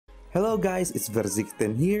Hello guys, it's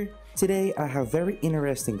Verzikten here. Today I have very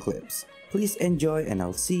interesting clips. Please enjoy and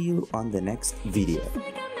I'll see you on the next video.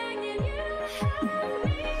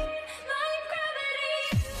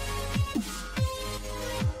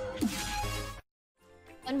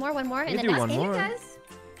 One more, and then do that's one it, more. guys.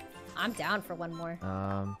 I'm down for one more.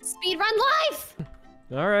 Speed run life.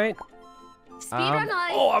 All right. Speedrun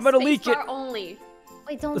life. Oh, I'm gonna leak it. Only.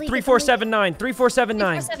 Wait, don't leak it. 3479.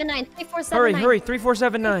 3479. 3479. Hurry,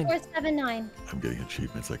 3479. 3479. I'm getting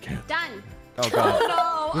achievements I can't. Done. Oh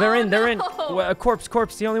god. No. They're in. No. A corpse,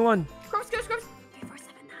 the only one. Corpse.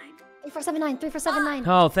 3479. 3479. 3479.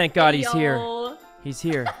 Oh, thank God he's here. Yo. He's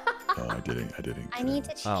here. Oh, I didn't. I need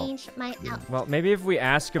to change my outfit. Well, maybe if we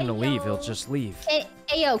ask him to leave, he'll just leave.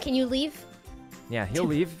 Ayo, can you leave? Yeah, he'll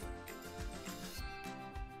leave.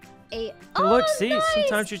 Oh, Look, see, nice.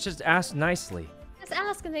 sometimes you just ask nicely. Just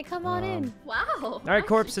ask and they come on in. Wow. All right,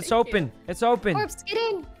 corpse, it's open. It's open. Corpse, get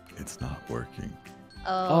in. It's not working.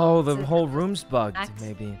 Oh, the whole room's bugged,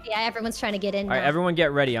 maybe. Yeah, everyone's trying to get in. All right, everyone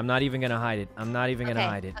get ready. I'm not even gonna hide it.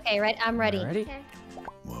 Okay, right, I'm ready. Ready? Okay.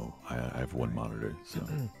 Whoa, I have one monitor, so.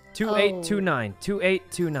 2829.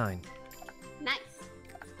 2829. Nice.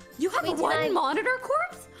 You have Wait, one monitor,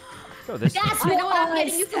 corpse? Oh, this. That's I know what I'm I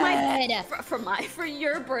getting you said. for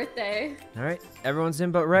your birthday. All right, everyone's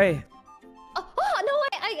in but Ray. Oh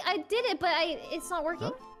no, I did it, but it's not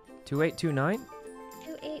working. 2829.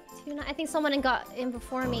 2829. I think someone got in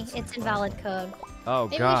before me. It's invalid code. Oh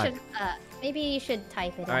Maybe God. maybe you should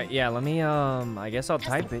type it. All right, yeah. Let me. I guess I'll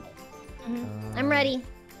type it. I'm ready.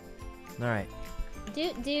 All right. All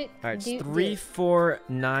right, it's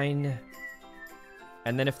 349.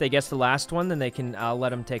 And then if they guess the last one, then they can. I'll let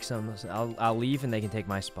them take some. I'll leave and they can take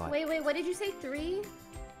my spot. Wait, what did you say? 3?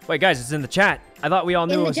 Wait, guys, it's in the chat. I thought we all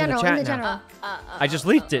knew it was in the chat now. I just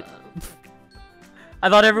leaked it. I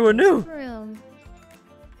thought everyone knew. Room.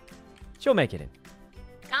 She'll make it in.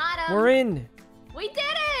 Got him. We're in. We did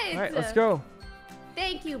it. All right, let's go.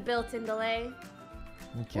 Thank you, built-in delay.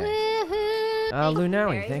 Okay. Woohoo!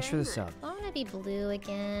 Lunawi, thanks for the sub. I want to be blue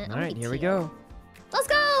again. All right, here we go. Let's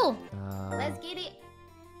go. Let's get it.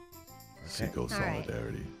 Seco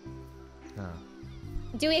solidarity.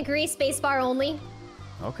 Do we agree? Spacebar only.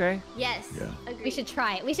 Okay. Yes. Yeah. Agreed. We should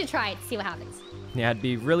try it. See what happens. Yeah, it'd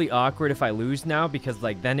be really awkward if I lose now because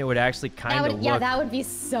like then it would actually kind of look. Yeah, that would be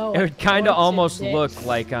so. It would kind of almost unfortunate. look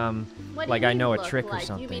like What do like you I know a look trick or like?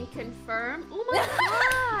 something. You mean confirm? Oh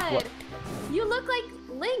my God. You look like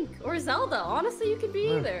Link or Zelda. Honestly, you could be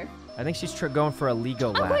either. I think she's going for a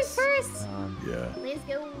Legolas. I'm going first. Yeah. Let's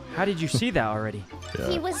go. How did you see that already?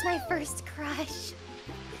 He was my first crush.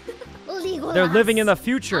 Legolas. They're living in the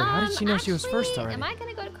future. How did she know she was first already? Am I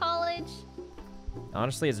gonna go to college?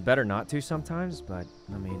 Honestly, it's better not to sometimes, but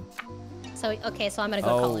I mean. So okay, so I'm gonna go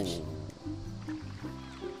to college.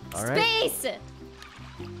 All right. Space.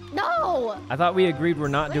 No. I thought we agreed we're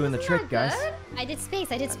not doing the Isn't trick, that guys. good? I did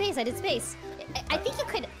space. I think you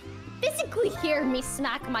could physically hear me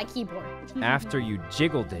smack my keyboard. After you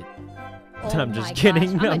jiggled it. Oh I'm just my kidding.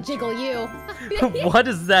 Gosh, I'm gonna jiggle you. What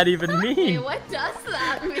does that even Hey, mean? what does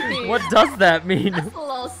that mean? What does that mean? That's a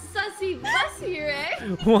little sussy bussy,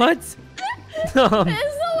 right? What? That's not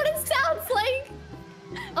what it sounds like.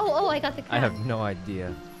 Oh, I got the crown. I have no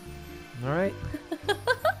idea. All right.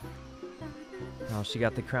 Oh, she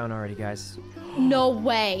got the crown already, guys. No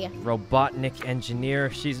way. Robotnik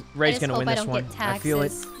engineer. Ray's gonna win this one. I feel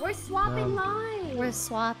it. We're swapping lives. We're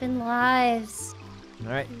swapping lives.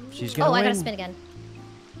 All right, she's gonna Oh, win. I gotta spin again.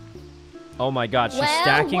 Oh my God, she's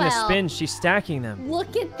stacking the spins. She's stacking them.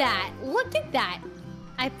 Look at that. Look at that.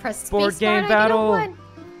 I pressed space Board game bar, battle. I did a 1.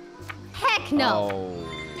 Heck no.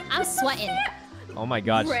 Oh. I'm sweating. Oh my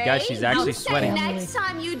God, Ray, guys, she's actually you said sweating. Next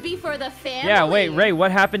time you'd be for the family. Yeah, wait, Ray,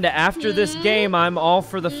 what happened to after this game? I'm all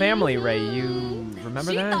for the family, Ray. You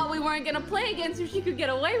remember She that? thought we weren't gonna play again so she could get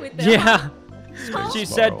away with it. Yeah. Huh?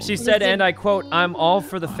 She said, and I quote, "I'm all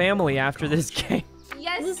for the family after this game."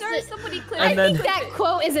 Yes, sir. Somebody clear. And I then- think that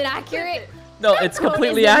quote is inaccurate. No, it's quote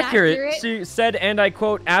completely isn't accurate. accurate. She said, and I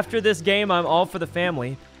quote, "After this game, I'm all for the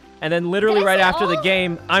family." And then literally Did I right say after the all?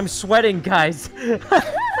 game, I'm sweating, guys.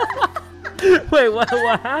 Wait, what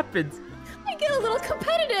happened? I get a little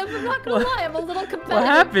competitive. I'm not gonna lie. I'm a little competitive. What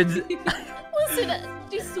happened? Listen,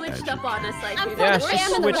 She switched up on us like I'm you for Yeah, the she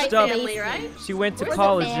fam in the right switched up. family, right? She went to We're the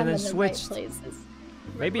college fam and then in the right switched. places.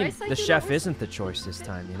 Maybe Where's the like chef the- isn't the choice this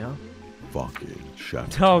time, you know? Fucking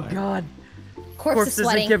chef. Oh time. God. Corpse is isn't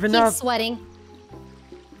sweating. giving He's up. sweating.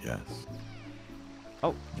 Yes.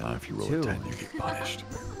 Oh. Now if you roll 2. a 10, you get punished.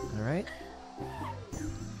 All right.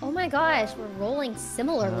 Oh my gosh, we're rolling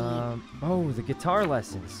similarly. Oh, the guitar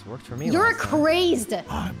lessons worked for me. You're last time. crazed.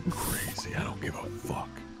 I'm crazy. I don't give a fuck.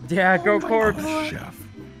 Yeah, go corpse. I'm a chef.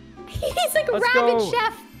 He's like a Let's rabid go.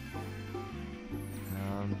 chef.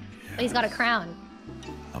 But he's got a crown.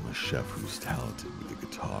 I'm a chef who's talented with a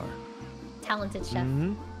guitar. Talented chef.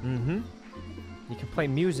 You can play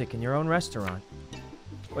music in your own restaurant.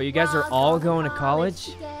 Well, you guys are all going to college?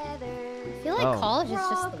 I feel like Oh. college is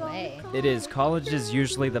just the way. It is. College is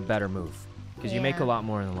usually the better move. Because you make a Yeah. lot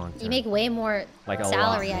more in the long term. You make way more like a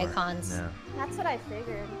salary lot more. icons. Yeah. That's what I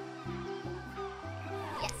figured.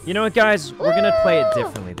 You know what, guys? We're going to play it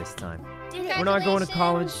differently this time. Congratulations. We're not going to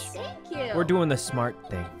college. Thank you. We're doing the smart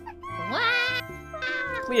thing. What?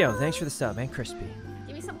 Cleo, thanks for the sub, and Crispy.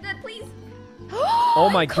 Give me some good, please. Oh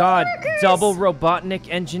my god, Coworkers! double Robotnik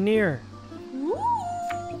engineer. Ooh,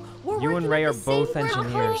 we're You and working Ray at are the same both ground.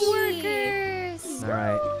 engineers. Coworkers. All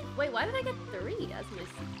right. Wait, why did I get 3 as my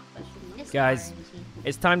special move? Guys,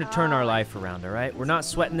 it's time to turn our life around, all right? We're not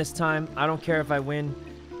sweating this time. I don't care if I win.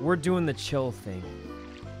 We're doing the chill thing.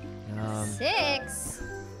 6.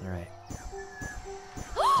 All right.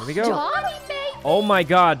 Here we go. Johnny, baby. Oh my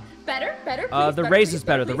god. Better, better. The raise is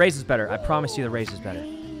better. The raise is better. I promise you the raise is better.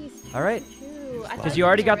 All right? Because Because you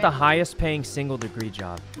already got the highest paying single degree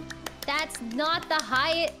job. That's not the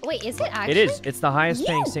highest. Wait, is it actually? It is. It's the highest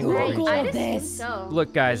paying single degree Google job. I just think this. so.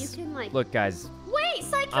 Look, guys. You can, like... Look, guys. Wait,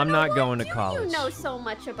 Sykkuno, I'm not why going to do college. You know so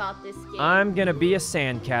much about this game. I'm gonna be a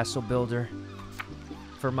sandcastle builder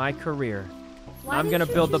for my career. Why I'm didn't gonna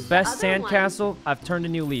you build the choose best other one? sandcastle. I've turned a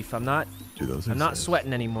new leaf. I'm not $2.06.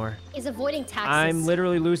 sweating anymore. Is avoiding taxes. I'm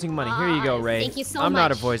literally losing money. Here you go, Ray. Thank you so I'm not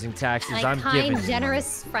much. avoiding taxes. My I'm kind, giving. you money.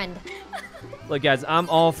 generous friend. Look, guys, I'm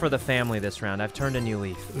all for the family this round. I've turned a new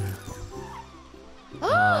leaf.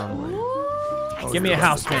 Give me a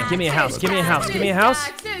house, man. Give me a house. Give me a house. Give me a house.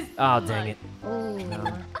 Oh, dang it. Ooh.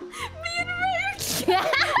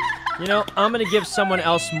 You know, I'm gonna give someone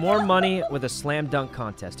else more money with a slam dunk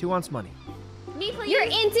contest. Who wants money? Me, please. You're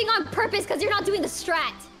inting on purpose because you're not doing the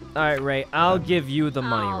strat. All right, Ray. I'll give you the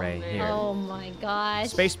money, Oh, Ray. man. Here. Oh my gosh.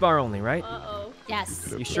 Spacebar only, right? Uh-oh.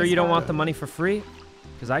 Yes. You sure you don't want the money for free?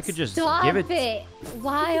 Because I could just Stop give it. it.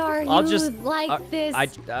 Why are I'll you just like this?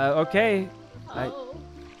 Okay. Oh.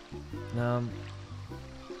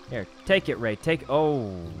 Here, take it, Ray. Take.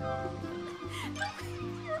 Oh.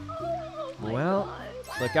 my Well,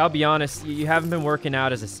 God. look. I'll be honest. You haven't been working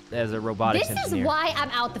out as a robotics This engineer. is why I'm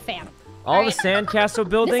out the fam. All the Alright? sandcastle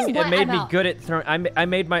building, This is it why made I'm me out. good at throwing. I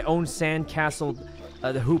made my own sandcastle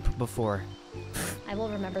hoop before. I will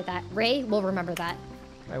remember that. Ray will remember that.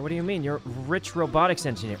 Right, what do you mean? You're a rich robotics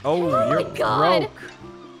engineer. Oh, you're God. broke.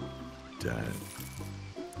 Dad.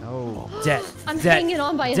 Oh, debt. I'm debt, hanging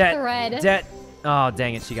on by a debt, thread. Debt. Oh,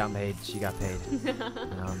 dang it. She got paid. She got paid.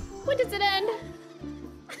 When does it end?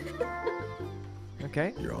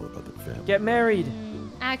 Okay. You're all about the family. Get married.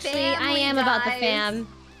 Actually, I Family, am about the guys. fam.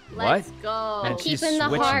 Let's What? go. And she's Keeping the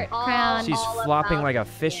switching. heart crown. She's all flopping about like a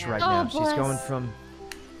fish the right Oh, now. She's bless. going from.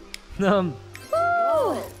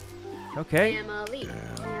 Oh. Okay. Family.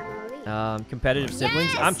 Competitive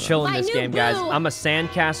siblings. I'm Yes! chilling My this new game, guys. boo! I'm a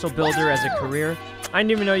sandcastle builder as a career. I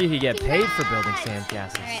didn't even know you could get paid for building Alright,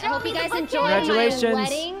 sandcastles. I hope you guys enjoy Congratulations. my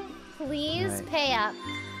wedding. Please Alright. pay up.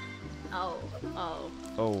 Oh. Oh.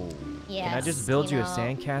 Oh. Yes. Can I just build you a know,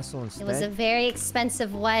 sandcastle instead? It was a very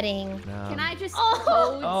expensive wedding. Can I just Oh.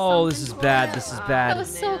 code Oh, this is something bad. for This is it? bad. That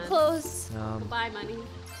was so man. close. Goodbye, money.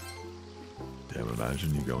 Damn,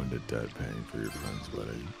 imagine you go into debt paying for your friend's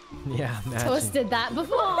wedding. Yeah, imagine. Toast did that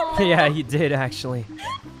before. Yeah, he did actually.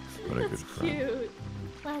 What a good friend. Cute.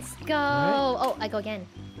 Let's go. Alright. Oh, I go again.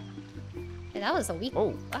 Hey, that was a weak.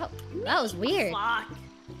 Oh. Wow. That was weird. Fuck.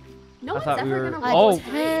 No I one's thought we ever were. gonna Like Oh,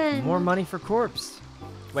 10. more money for corpse.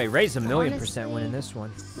 Wait, Ray's a million percent Honestly. winning this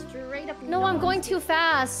one. straight up. No, I'm going too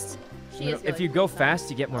fast. She is If you going go too fast,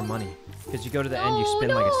 you get more money. Because you go to the end, you No, spin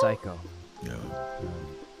like a no. psycho. Yeah.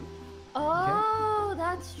 Oh,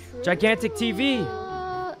 that's true. Gigantic TV. I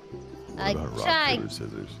What about rock, try. paper,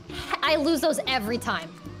 scissors? I lose those every time.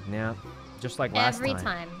 Yeah, just like last Every time.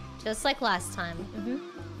 time. Just like last time.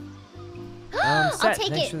 I'll I'll take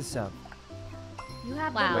thanks it. for the sub. You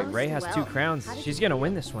have Wow. the Wait, most Ray has 2 wealth. crowns. How did She's you gonna do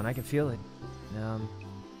win that? this one. I can feel it.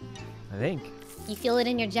 I think. You feel it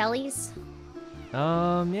in your jellies?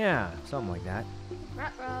 Yeah, something like that.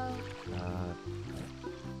 Ruh-roh.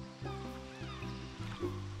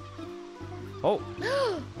 Oh.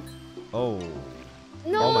 Oh.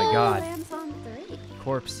 No. Oh my God. Lands on 3.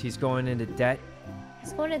 Corpse, he's going into debt.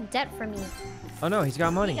 He's going to debt for me. Oh no, he's got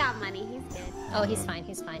He money. got money. He's good. Oh, he's fine.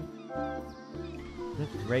 He's fine.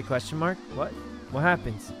 Ray question mark? What? What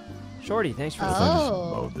happens? Shorty, thanks for the I sub. just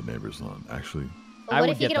Oh. mowed the neighbor's lawn. Actually, But I what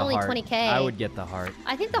would if you get get the only heart. 20K? I would get the heart.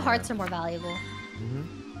 I think the hearts are more valuable.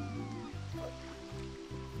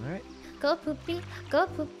 All right. Go poopy, go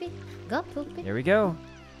poopy, go poopy. Here we go.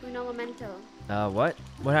 Uno momento. What?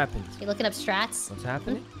 What happened? You looking up strats? What's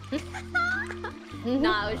happening?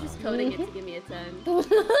 Nah, I was just coding it to give me a 10.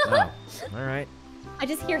 Oh, all right. I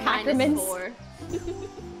just hear -4. Hackermans.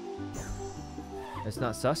 It's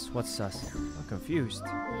not sus? What's sus? I'm confused.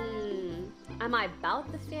 Am I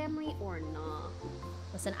about the family or not?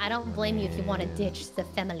 Listen, I don't blame you if you want to ditch the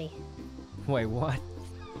family. Wait, what?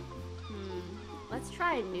 Let's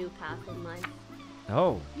try a new path in life.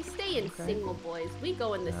 Oh. We stay in single, boys. We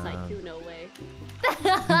go in the Sykkuno way.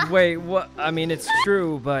 Wait, what? I mean, it's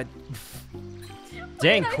true, but...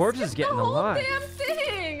 Dang, Corpse is getting a lot. Damn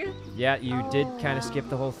thing. Yeah, you did kind of skip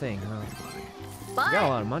the whole thing, huh? But You got a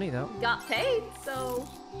lot of money, though. got paid, so...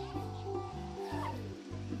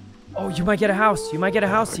 Oh, you might get a house. You might get a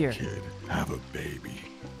house here. Kid, have a baby.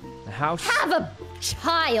 A house? Have a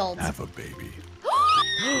child. Have a baby.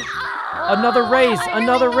 Another raise.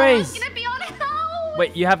 Another raise. Gonna be on a house.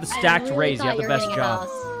 Wait, you have the I stacked really raise. You thought have the were best getting a job.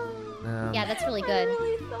 house. Yeah, that's really good. I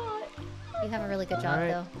really thought. You have a really good job,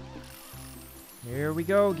 Alright. though. Here we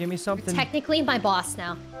go. Give me You're something. technically my boss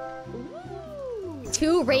now. Ooh.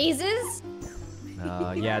 2 raises?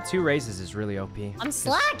 Yeah, 2 raises is really OP. I'm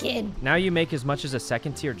slacking. Now you make as much as a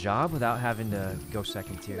second tier job without having to go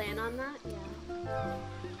second tier. Land on that? Yeah.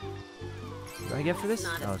 What do I get for this?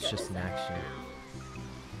 Not as Oh, it's good just as an that. action.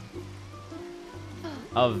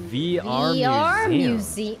 A VR VR museum.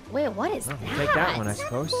 museum. Wait, what is Oh, that? we'll take that one, I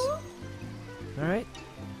suppose. All right.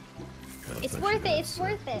 It's worth it. It's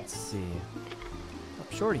worth it. Let's see. Oh,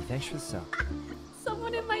 Shorty, thanks for the sub.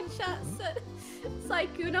 Someone in my chat said,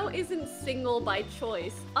 Sykkuno isn't single by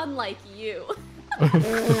choice, unlike you.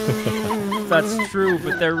 That's true,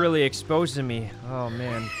 but they're really exposing me. Oh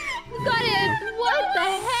man, Got it. What the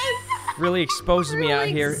heck? really exposing me out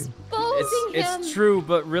here. It's true,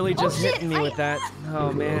 but really just shit, hitting me with that. Oh What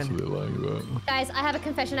else are man. they lying about? Guys, I have a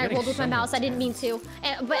confession. I Getting rolled with my so mouse. I didn't mean to.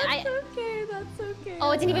 But I. That's okay, that's okay.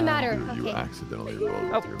 Oh, it didn't even matter. You Okay. accidentally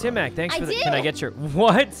rolled. Oh, with your Tim-Mac, thanks I for the. did. Can I get your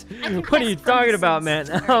what? can What are you press talking for about, man?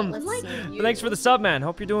 instance. All right, let's see. Thanks for the sub, man.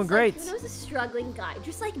 Hope you're doing great. Sykkuno's a struggling guy,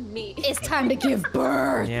 just like me. It's time to give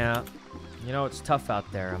birth. Yeah, you know it's tough out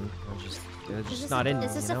there. I'm just, they're just not in.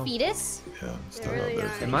 Is this you a know? fetus? Yeah, it's not really out there.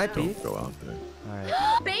 are. so It might just be. Don't go out there. All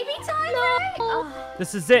right. Baby time, right? Oh,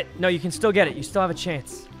 This is it. No, you can still get it. You still have a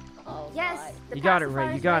chance. Oh, yes. the You got it, Ray,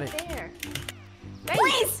 pacifier's you got right it. there.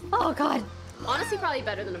 Please. Oh God. Honestly, probably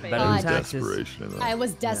better than a baby. Better God. than taxes. Desperation in that. I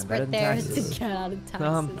was better desperate than there taxes. to get out of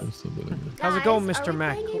taxes. There's something in there. How's it going, Guys, are Mr. we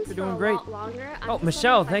Mac? playing Hope games you're for doing a great. lot longer? I'm Oh, just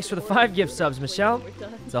Michelle, wondering if thanks I for the should 5 order gift some subs, food Michelle. when we're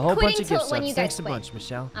done. It's a whole Quitting bunch of till gift when subs. you Thanks guys a quit. bunch,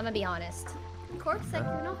 Michelle. I'm gonna be honest. Corpse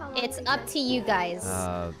Sykkuno, how long It's is up it? to you guys.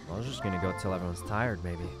 I was just gonna go till everyone's tired,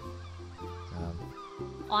 maybe.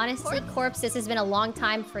 Honestly, Corpse, this has been a long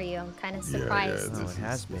time for you. I'm kind of Yeah, surprised. Oh, it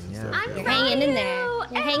has been, yeah. I'm You're hanging in there. proud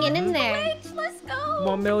of You're you. hanging in there. Wait, let's go.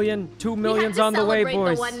 1 million, 2 We have millions to on the way, celebrate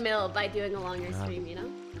boys. the 1 mil by doing a longer stream, you know?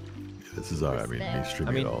 This is alright. I mean, me Respect. streaming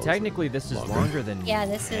I mean, at all is, technically, like, this is longer. longer than Yeah,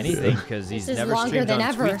 this is- anything because this he's is never longer streamed than on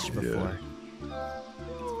ever. Twitch before.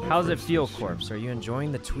 How's it feel, Corpse? Are you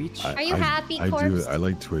enjoying the Twitch? Are you happy, I do. Corpse? I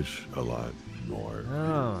like Twitch a lot more.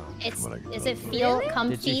 Oh. It's. When I get Does it older. feel Really?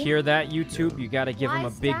 comfy? Did you hear that, YouTube? You gotta give him Why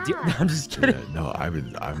a is big deal. that? I'm just Yeah, kidding. no,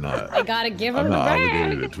 I'm not. I gotta give him I'm the not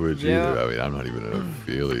obligated bag. to Twitch Yeah. either. I mean, I'm not even an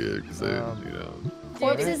affiliate because you know.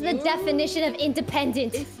 Corpse is the definition of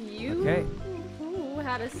independent. If you Okay.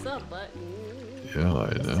 had a sub button, Yeah,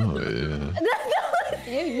 I know. Yeah.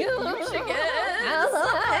 you should get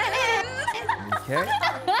Okay.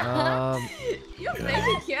 your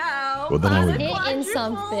baby cow. Well, then I would- Hitting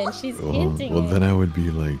something. She's Well, hinting well, it. then I would be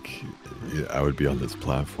like, yeah, I would be on this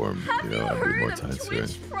platform. Have You know, you I'd be heard more of tied to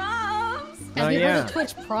Twitch it. proms? Oh, Have you yeah. heard of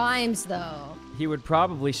Twitch Primes though? He would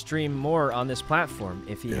probably stream more on this platform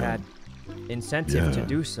if he Yeah. had incentive to Yeah.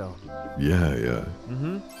 do so. Yeah, yeah.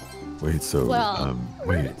 Mm-hmm. Wait, so Well-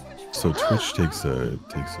 wait, so Twitch takes a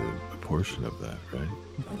portion of that, right?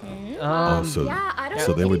 Oh, so Yeah, I don't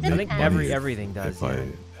so they know. would I make think money everything does. if Yeah.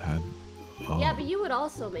 I had. Oh. Yeah, but you would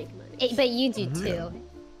also make money. But you do too.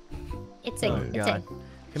 It's a. Oh, it's God.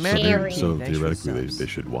 a. Commander, Sharing. So thanks for the theoretically, subs. they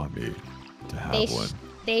should want me to have They, one.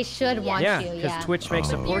 they should want Yeah, you. because Yeah. Twitch makes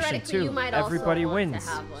a Oh. portion Theoretically, you too. might also Everybody want to wins,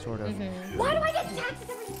 have one. sort of. Why do I get taxes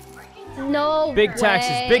every No. Big taxes,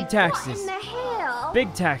 way. big What taxes, in the hell?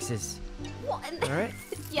 big taxes. What in the... All right.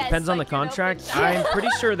 Yes, Depends on the like, you know, contract. big I'm pretty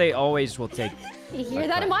sure they always will take. You hear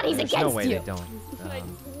that, Amani? He's There's against no way you. they don't. Like,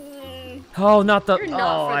 Oh, not the. You're not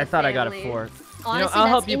Oh, for I the thought I got a family. 4. Honestly, I'll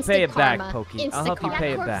help that's you instant pay it back, karma. Pokey. I'll Instant help you karma.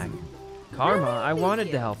 pay it Of back. course. Karma, Really? I Thank wanted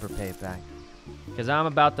you. to help her pay it back. Because I'm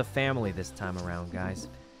about the family this time around, guys.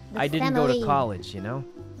 The I didn't go to family. college, you know?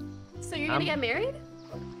 So you're gonna get married?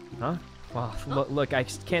 Huh? Well, look, I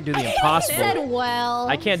can't do the impossible. Said well.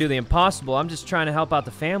 I can't do the impossible. I'm just trying to help out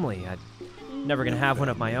the family. I'm never gonna have one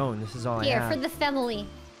of my own. This is all I Here, have. for the family.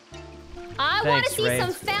 I want to Thanks, see Ray.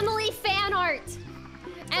 some family fan art.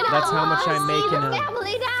 And That's how much I wanna make see in the a-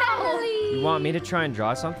 family now. You want me to try and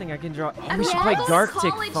draw something? I can draw. Oh, And we should we'll play all go to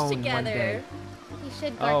Gartic college phone one together. day. You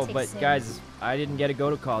should Oh, Gartic but soon. guys, I didn't get to go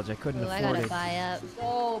to college. I couldn't Ooh, I afford gotta it. buy up.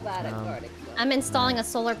 So bad at Um, Gartic. I'm installing a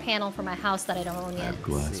solar panel for my house that I don't own I yet. have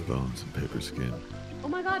glass bones and paper skin. Oh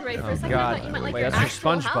my god, Ray, for a Oh, second God. I thought you meant like Wait, your that's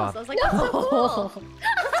your actual house. SpongeBob. I was like, that's so cool.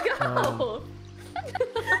 Let's go.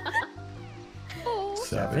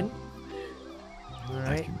 Seven. All I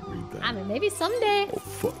right. can read that. I mean, maybe someday. Oh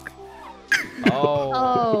fuck. Oh.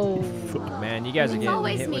 Oh. Man, you guys are It's getting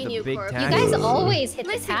always hit with mean a you, big Corp. tax. You guys always hit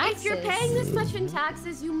the Listen, taxes. if you're paying this much in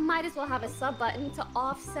taxes, you might as well have a sub button to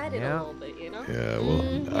offset it Yeah. a little bit, you know? Yeah,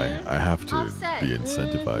 well, I have to Offset. be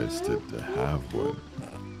incentivized to have one.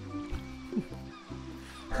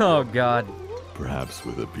 Oh God. Perhaps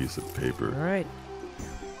with a piece of All paper right.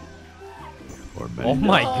 or many. Oh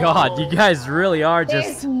my God, you guys really are There's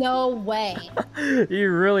just. no way. You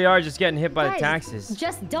really are just getting hit by the Guys, taxes.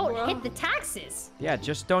 Just don't hit the taxes. Yeah,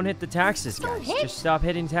 just don't hit the taxes, Don't guys. hit. Just stop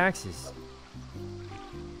hitting taxes.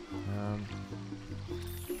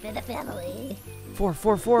 For the family.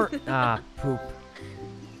 4. Ah, poop.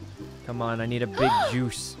 Come on, I need a big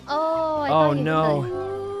juice. Oh, I Oh, thought you did no.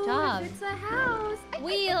 the job. It's a house.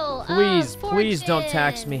 Wheel. Please don't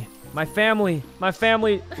tax me. My family.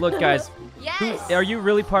 Look, guys. Yes. Are you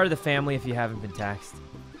really part of the family if you haven't been taxed?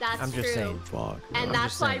 That's I'm just true. saying. Fuck. And I'm that's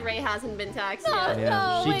just why saying. Ray hasn't been taxed No, yet.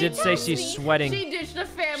 Yeah. no, She did wait, say don't she's be- sweating. She ditched the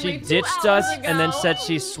family She 2 ditched hours us ago. and then said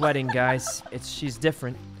she's sweating, guys. She's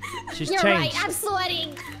different. She's You're changed. right. I'm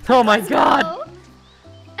sweating. Oh my God.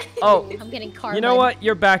 Oh, I'm getting carded. you know what?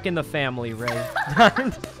 You're back in the family, Ray.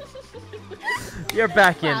 You're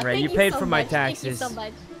back in, Wow, Ray. thank You you paid so for my much. Thank you taxes. so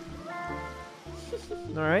much.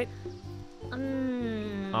 All right.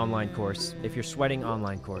 Online course. If you're sweating,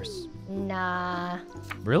 online course. Nah.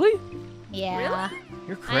 Really? Yeah.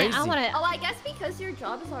 You're crazy. I want to. Oh, I guess because your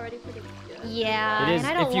job is already pretty good. Yeah. It is.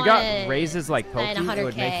 And I don't If you got wanna raises like spend Poki, it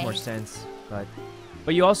would make 100K. more sense.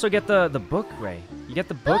 But you also get the book, Ray. You get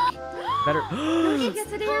the book. Better. You get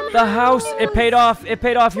to damn The house. It paid off. It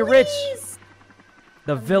paid off. You're rich. Please.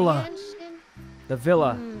 The villa. Mansion? The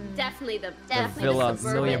villa. Definitely the The Definitely villa.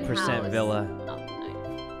 suburban $1,000,000% house. villa. Oh, nice.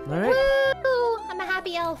 All right. Woo! I'm a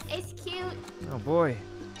happy elf. It's cute. Oh boy.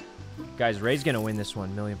 Guys, Ray's gonna win this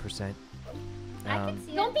one, 1,000,000%. I can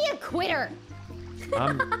see Don't it. be a quitter.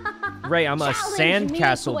 Ray, I'm a Challenge me to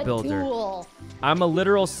sandcastle a builder. duel. I'm a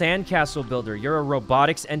literal sandcastle builder. You're a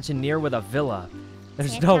robotics engineer with a villa.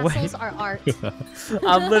 There's no way. Sandcastles are art.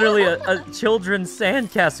 I'm literally a children's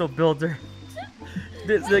sandcastle builder.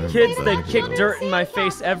 The kids, they kick dirt in my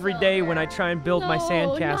face every day when I try and build my Not the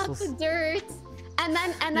sandcastles. dirt. And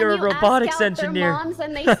then You're a you robotics ask out engineer. their moms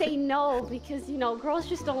and they say no because you know girls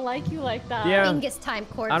just don't like you like that. Yeah. Dingus time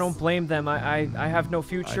course. I don't blame them. I have no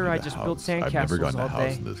future. I need a just build house. I've never sandcastles gotten a all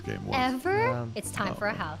house day. in this game once. Ever? It's time for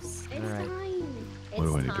a no. house. It's Alright. time. It's What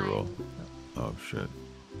do I need time. to roll? Oh shit.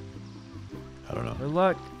 I don't know. Good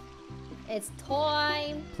luck. It's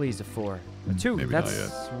time. Please, a 4. A 2. Maybe not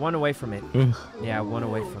That's 1 away from it. Yeah, 1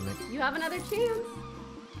 away from it. You have another chance.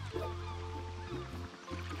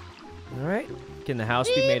 All right. Can the house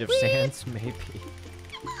be made of sands? Maybe.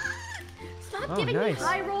 Stop Oh, giving nice. me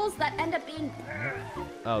high rolls that end up being.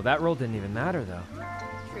 Oh, that roll didn't even matter though.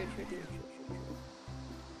 True.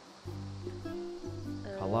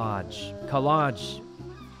 Collage. Collage.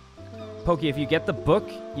 Pokey, if you get the book,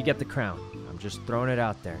 you get the crown. I'm just throwing it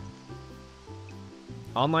out there.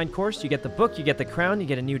 Online course, you get the book, you get the crown, you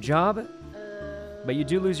get a new job. But you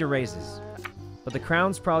do lose your raises. But the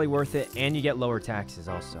crown's probably worth it, and you get lower taxes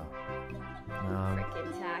also.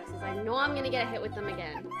 Freaking taxes. I know I'm gonna get hit with them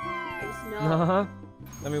again. I just know. Uh-huh.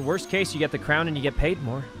 I mean, worst case, you get the crown and you get paid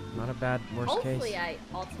more. Not a bad worst Hopefully case. I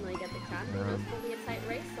ultimately get the crown. I know it's gonna be a tight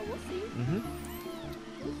race, so we'll see.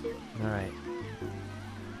 All right.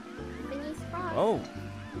 Fingers crossed. Oh.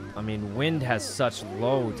 I mean, wind has such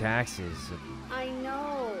low taxes. I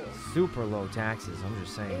know. Super low taxes, I'm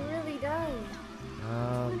just It saying. really does. I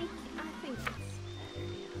think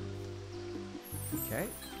it's Okay.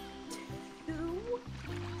 2.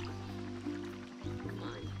 Come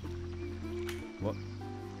on. What?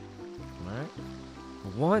 All right.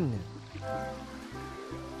 1.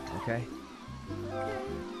 Okay.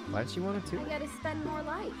 Why did she want a 2? I gotta spend more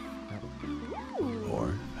life.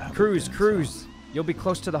 Or have a Cruise, dance cruise. You'll be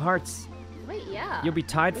close to the hearts. Wait, yeah. You'll be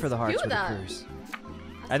tied for the Let's hearts do with that. a cruise.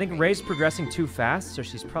 I think Ray's progressing too fast, so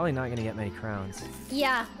she's probably not gonna get many crowns.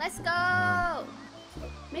 Yeah. Let's go.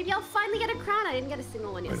 Maybe I'll finally get a crown. I didn't get a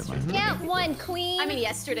single one Wait a yesterday. minute. Get one, queen. I mean,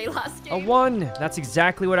 yesterday, last A game. 1. That's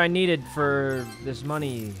exactly what I needed for this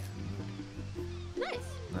money. Nice.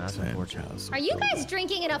 Nah, that's unfortunate. Are you guys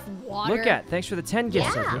drinking enough water? Look at. Thanks for the 10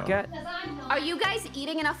 gifts. Yeah. Look at. Are you guys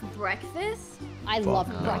eating enough breakfast? I love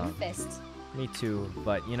no. breakfast. Me too.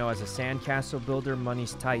 But you know, as a sandcastle builder,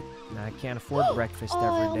 money's tight. And I can't afford breakfast Oh,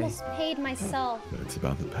 I every day. almost paid myself. It's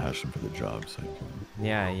about the passion for the job, Sykkuno.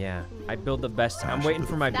 Yeah. I build the best. I'm waiting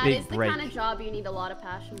for my That big is the break. kind of job you need a lot of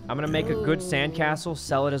passion for. I'm gonna make a good sandcastle,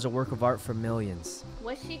 sell it as a work of art for millions.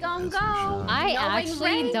 What's she gonna Yes, go? you should. I Knowing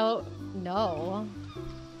actually Ray? don't know.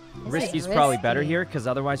 This is Risky's probably better risky. here, because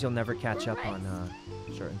otherwise you'll never catch up on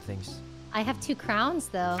certain things. I have 2 crowns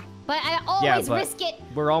though, but I always but risk it.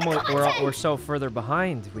 We're almost Content! we're so further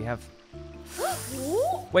behind. We have.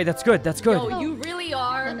 Wait, that's good. That's good. Yo, you really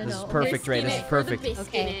are. No. This is perfect, Ray. This is perfect.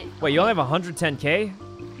 Okay. Wait, you only have 110K?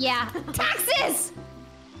 Yeah. Taxes!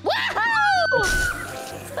 Woohoo!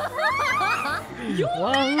 You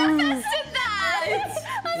manifested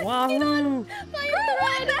that! Wahoo!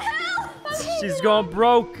 What the hell? She's going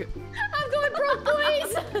broke. I'm going broke,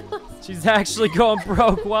 boys. She's actually going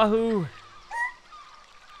broke. Wahoo!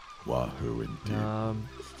 Wahoo indeed.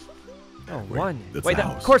 Oh, Wait, 1. that's Wait, the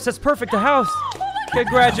of house. course, that's perfect. The house.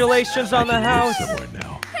 Congratulations on the I can house. live somewhere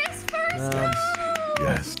now. Thanks first.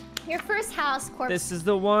 Yes. Your first house, corpse. This is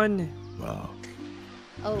the one. Wow.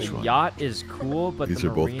 Oh, Which The one? yacht is cool, but These the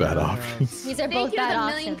are both bad marina- options. these are Thank both you to bad the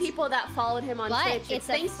million options. people that followed him on But Twitch. it's It's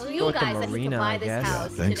a thanks to free- you Go with the guys that he marina, could I buy this guess. Yeah,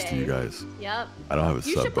 house thanks today. to you guys. Yep. I don't have a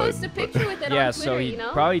You sub should post a button, picture but with it Yeah, on so Twitter, he you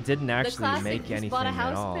know? probably didn't actually classic, make just anything bought a at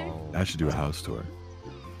house all. I should do a house tour.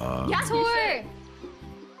 Yeah, you Tour.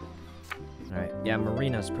 All right, yeah,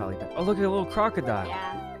 marina's probably better. Oh, look at a little crocodile.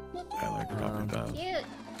 Yeah. I like crocodiles. Cute.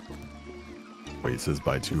 Wait, it says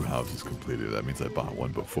buy 2 houses completed. That means I bought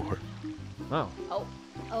one before. Oh,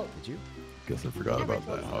 Oh, did you? Guess I forgot Never about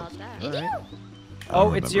told that us house. about that. did Alright. you? I Oh,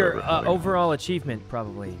 don't it's remember your ever having a overall achievement,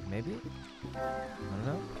 probably. Maybe? I don't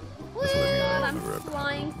know. That's what I mean, I God, don't I'm remember ever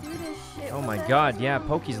flying through this shit. Oh What my the god, hell? yeah,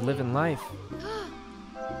 Pokey's living life.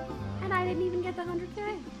 And I didn't even get the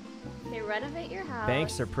 100K. Okay, renovate your house.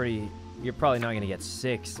 Banks are pretty... You're probably not going to get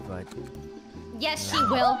 6, but... Yes, she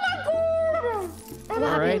will.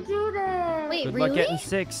 Alright. Wait, Good really? luck getting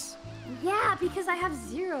 6. Yeah, because I have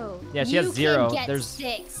 0. Yeah, she you has 0. Can get There's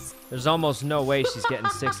 6. there's almost no way she's getting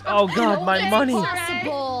 6. Oh god, my It's money!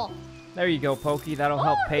 Possible. There you go, Pokey. That'll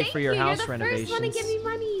help pay for your house renovations. You're the first one to give me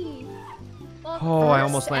money. Well, Oh, I First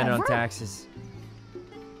almost landed on ever? taxes.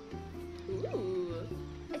 Ooh,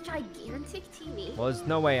 a gigantic TV. Well, there's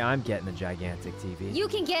no way I'm getting a gigantic TV. You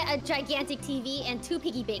can get a gigantic TV and 2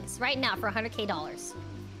 piggy banks right now for $100K.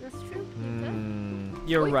 That's true.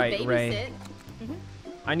 You're Or you right, could Ray. babysit.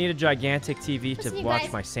 I need a gigantic TV to Listen, you watch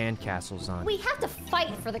guys- my sandcastles on. We have to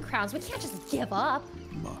fight for the crowns. We can't just give up.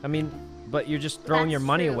 I mean, but you're just throwing your That's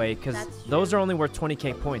money true. away because That's those true. are only worth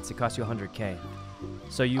 20K points. It costs you 100K.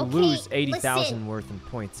 So you Okay, lose 80,000 listen. worth in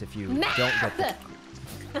points if you Math. don't get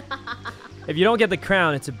the if you don't get the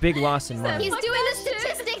crown. It's a big loss in money. He's Fuck doing that the shit.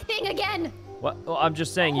 statistic thing again. What? Well, I'm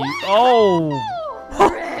just saying you. Oh,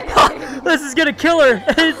 this is gonna kill her.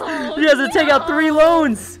 She has to take out 3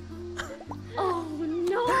 loans. Oh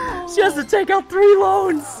no! She has to take out 3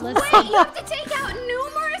 loans. Wait, you have to take out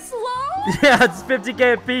numerous loans? Yeah, it's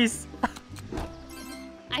 50K a piece.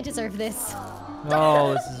 I deserve this.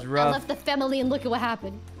 Oh, this is I rough. left the family and look at what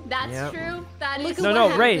happened. That's Yep. true. That Look is at No,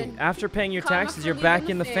 what no, Ray. happened. After paying your Karma taxes, for you're leaving back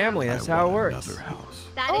the in the fam. family. That's I how it want works. Another house.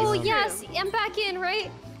 That Oh, is true. yes. I'm back in, right?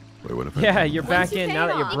 Wait, what if I Yeah, land you're on back you in pay now it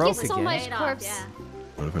that you're off. broke Thank you so again. much. Paid off, Corpse. yeah.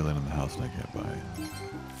 What if I land on the house and I can't buy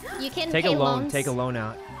it? You can Take a pay loan. loans. Take a loan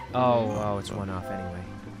out. Oh, it's one off anyway.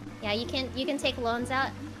 Yeah, you can take loans out.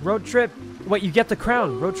 Road trip. Wait, you get the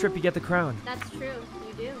crown. Road trip, you get the crown. That's true.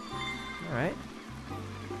 You do. All right.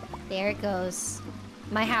 There it goes.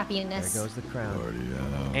 My There happiness. goes the crown.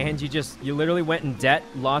 Already, And you literally went in debt,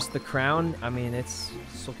 lost the crown. I mean, it's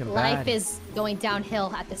looking bad. Life is going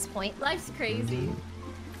downhill at this point. Life's crazy,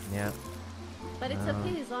 Yeah. but it's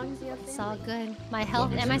okay as long as you have family. It's all good. My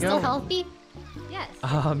health. as Am you I still go. healthy? Yes.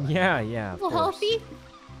 Yeah. Of Still course. healthy?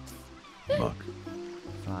 Fuck.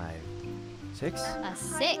 5, 6. A I'm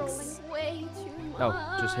 6. rolling way too much.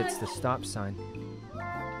 Oh, just hits the stop sign.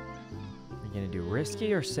 Are you gonna do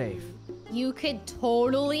risky or safe? You could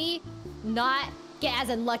totally not get as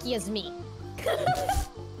unlucky as me.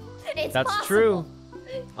 It's That's possible. true.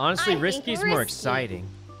 Honestly, I think risky's more risky. exciting.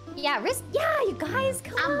 Yeah, Yeah, you guys,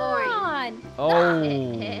 come I'm boring. on.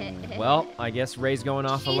 Oh, well, I guess Ray's going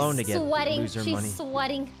off She's alone to get sweating. loser She's money.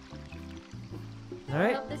 sweating. All I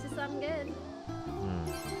right. hope this is something good.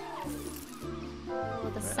 Oh,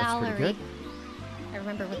 the That's pretty salary. good. I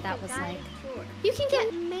remember what that was like. Sure. You can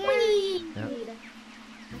get married. Yep.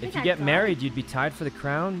 If you get married, you'd be tied for the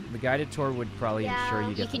crown. The guided tour would probably ensure you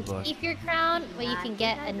You get the can book. keep your crown, but you Yeah, can I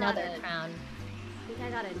get think I another got it. crown. I think I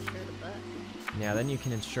gotta insure the book. Yeah, then you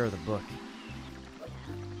can insure the book.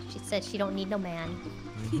 She said she don't need no man.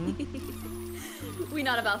 We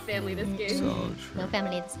not about family this game. So No true.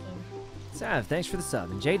 family in this game. Sav, thanks for the sub.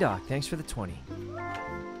 And J-Doc, thanks for the 20.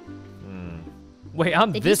 Wait,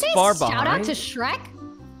 I'm Did this you say far shout behind? out to Shrek?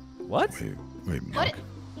 What? Wait, What? Muck.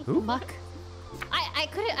 Who? Muck. I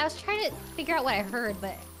couldn't. I was trying to figure out what I heard,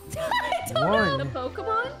 but I don't know. The One.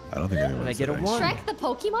 Pokemon? I don't think anyone I said get a X. one? Shrek the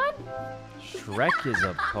Pokemon? Shrek is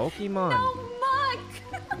a Pokemon. No, Muck!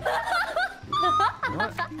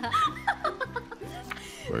 What?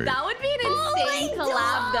 Wait, That would be an insane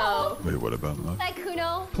collab, though. wait, what about Muck?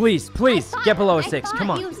 Sykkuno. Please, please, get below a 6. I Come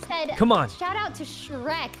thought on. You said Come on. Shout out to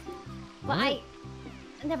Shrek, but What?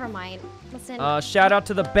 never mind. Listen, Shout out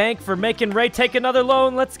to the bank for making Ray take another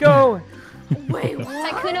loan. Let's go. Wait, what?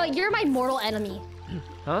 Sykkuno, you're my mortal enemy.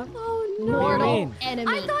 Huh? Oh, no. What do you Mortal mean?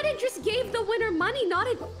 enemy. I thought it just gave the winner money, not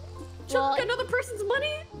a Well, chunk another person's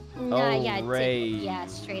money. Nah, Oh, yeah, Ray. yeah,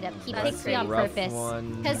 straight up. He That's picks me on a rough purpose.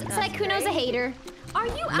 one. Because That's Sykkuno's a right. hater. Are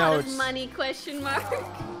you No, out of it's- money? Question mark.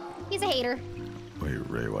 He's a hater. Wait,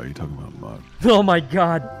 Ray, why are you talking about Muck? Oh my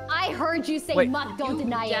god. I heard you say Wait. Muck, don't You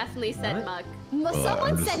deny it. definitely said What? Muck. Someone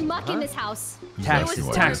I'm just- said Muck in Huh? this house. Just Taxes, asking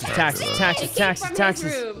why taxes, you're taxes, talking taxes, It came taxes, from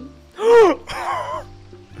taxes. his room.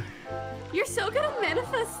 You're so good at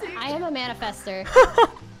manifesting. I am a manifester.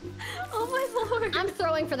 Oh my lord. I'm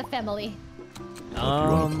throwing for the family. If you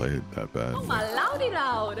want to play it that bad. Oh my loudy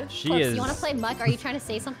loud. She Clips, is. you want to play Muck? Are you trying to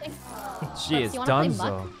say something? She is you wanna play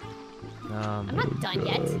donezo. I'm not done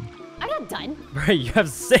yet. I'm not done. Ray, you have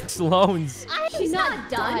 6 loans. I'm She's not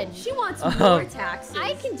done. She wants more taxes.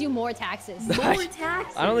 I can do more taxes. more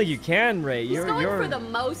taxes. I don't think you can, Ray. He's You're going you're. for the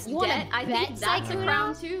most You wanna debt. I think bet, that's a Sykkuno?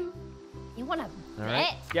 crown too. You want to All bet?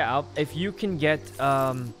 right. Yeah, if you can get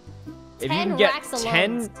if you 10 can get racks of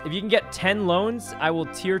 10 loans. if you can get 10 loans, I will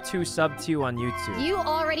tier 2 sub to you on YouTube. You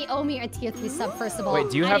already owe me a tier 3 sub, first of all. Wait,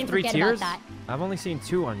 do you I have didn't 3 forget tiers? About that. I've only seen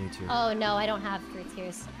 2 on YouTube. Oh, no, I don't have 3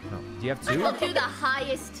 tiers. No. Do you have We'll 2? do the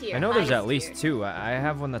highest tier. I know there's at highest least tier. 2. I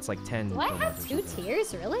have one that's like 10. Do I per have month or 2 something.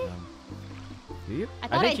 tiers, really? Do you? I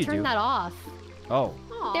thought I think you turned do. that off. Oh.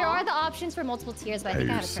 Aw. There are the options for multiple tiers, but I Pay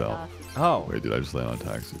think I have it turned yourself. off. Oh. Wait, did I just land on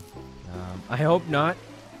taxi? I hope not.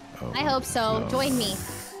 Oh, I hope so. no. Join me.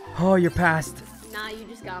 Oh, you're past. Nah, you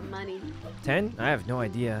just got money. 10? I have no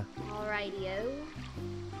idea. Alrighty, yo.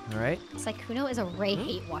 All right. Sykkuno is a Ray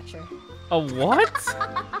hate watcher. A what?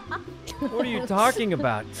 What are you talking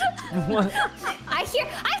about? What? I hear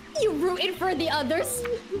you rooting for the others.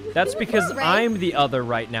 That's because Ray. I'm the other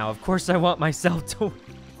right now. Of course I want myself to.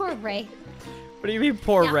 Poor Ray. What do you mean,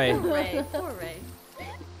 poor Ray? Poor Ray. Poor Ray.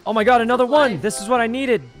 Oh my god, another one! Life. This is what I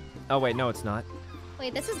needed. Oh wait, no, it's not.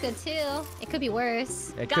 Wait, this is good too. It could be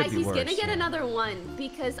worse. It Guys, could be he's worse. gonna get yeah. another one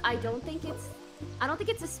because I don't think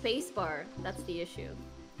it's a space bar. That's the issue.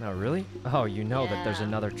 Oh really? Oh, you know that there's Yeah.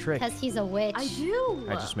 another trick. Because he's a witch. I do.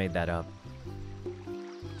 I just made that up.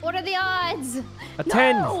 What are the odds? A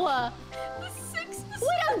 10. No! The 6. Wait,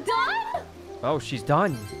 I'm done? Oh, she's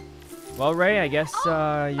done. Well, Ray, I guess you're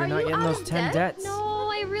are not you getting out those of 10 debt? debts. No,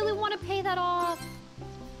 I really want to pay that off.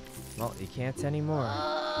 Well, you can't anymore.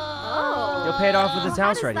 Oh. You'll pay it off with this How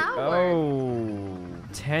house does ready. that work? Oh,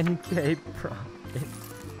 10k profit.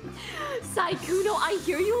 Sykkuno, I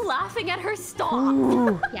hear you laughing at her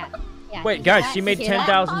stop. Yeah. Yeah. Wait, you guys, hear she that? made You hear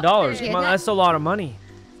that? $10,000. Hear Come on, that? that's a lot of money.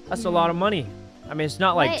 That's a lot of money. I mean, it's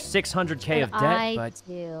not like What 600k of What debt, I but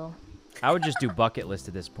do. I would just do bucket list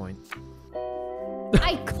at this point.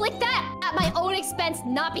 I clicked that at my own expense,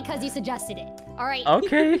 not because you suggested it. All right.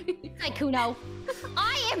 Okay. Sykkuno.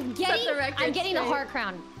 I am getting. the record I'm getting the straight. heart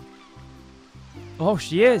crown. Oh,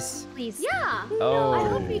 she is. Please. Yeah. Oh. I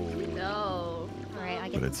hope you no. All right, I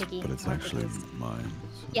get But the sticky. it's heart actually cookies. mine.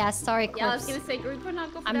 So. Yeah, sorry, Yeah, I was Corpse. gonna say, group would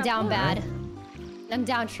not go for I'm that down point. bad. I'm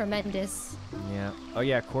down tremendous. Yeah. Oh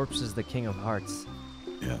yeah, Corpse is the king of hearts.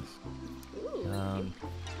 Yes. Ooh.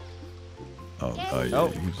 Oh, yeah. Oh,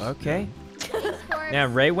 you can just- okay. Corpse. Now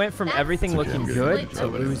Ray went from That's everything okay, looking I'm good. good Good to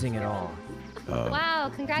job, losing it all.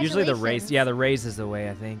 Wow, congratulations. Usually the raise, yeah, the raise is the way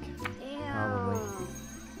I think. Damn. Probably.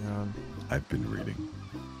 I've been reading.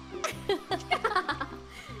 Uh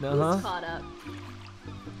Who's huh. caught up?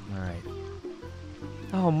 All right.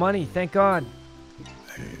 Oh, money! Thank God.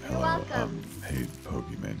 Hey, hello. welcome. Hey,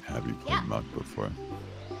 Pokimane, have you played Yeah. Muck before?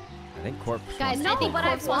 I think Corpse. Guys, wants I to think play but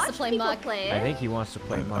Corpse I've wants to watched play people Muck. play Muck. I it. think he wants to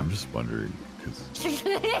play Muck. I'm just wondering, because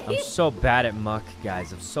I'm so bad at Muck,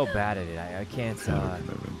 guys. I'm so bad at it. I can't. it's not a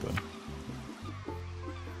commitment, though.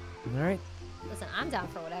 All right. Listen, I'm down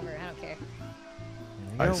for whatever. I don't care.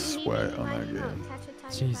 There you I go. sweat on that game.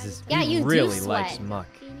 Jesus. Yeah, he you do really sweat. likes muck.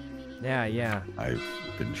 Yeah. I've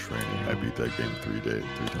been training. I beat that game 3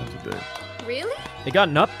 times a day. Really? It got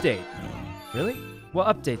an update. Yeah. Really? What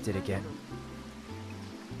update did it get?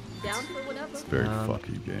 Down for whatever. It's a very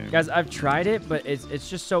fucky game. Guys, I've tried it, but it's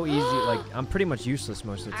just so easy. Like, I'm pretty much useless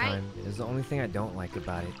most of the Alright. time. It's the only thing I don't like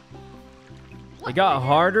about it. It got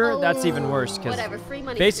harder. That's even worse because Whatever, free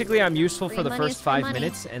money. basically I'm useful Free for the money is first free 5 money.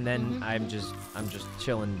 minutes, and then I'm just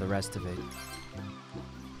chilling the rest of it.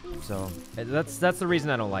 So that's the reason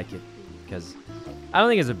I don't like it, because I don't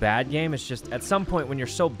think it's a bad game. It's just at some point when you're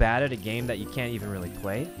so bad at a game that you can't even really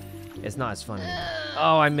play, it's not as fun anymore.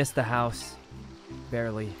 Oh, I missed the house,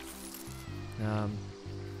 barely.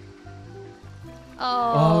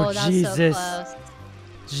 Oh, that's Jesus. so close.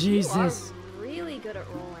 Jesus. You are really good at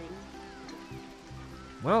rolling.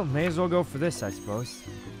 Well, may as well go for this, I suppose.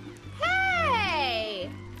 Hey!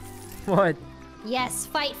 What? Yes,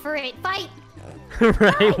 fight for it. Fight.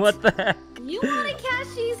 Right? What the heck? You want to catch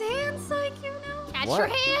these hands, Sykkuno? Catch What? your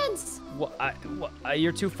hands.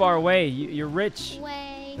 You're too far away. You're rich.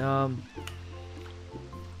 Way.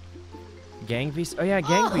 Gang Beast? Oh yeah,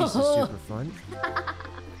 Gang Beast is super fun.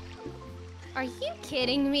 Are you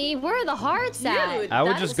kidding me? Where are the hearts at? Dude. I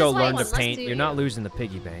would That just is go just why learn to one less paint. to You're you. not losing the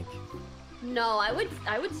piggy bank. No, I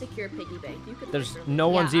would secure piggy bank. You could. There's literally- no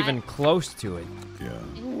one's I- even close to it.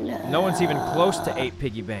 Yeah. No one's even close to 8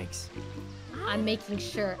 piggy banks. I'm making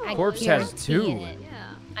sure. I Corpse has guarantee 2. it. Yeah.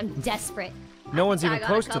 I'm desperate. No one's think I even got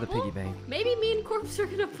a close to the couple. piggy bank. Maybe me and Corpse are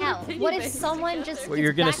gonna put Hell, piggy what if banks someone together. just- Well,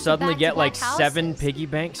 you're gonna back to suddenly back get to like back 7 houses. piggy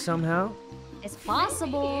banks somehow? It's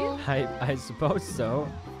possible. I suppose so.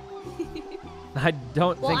 I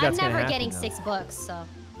don't Well, think I'm that's gonna never happen, getting though. 6 books, so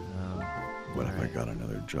What if I got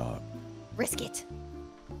another job? risk it.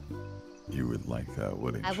 You would like that,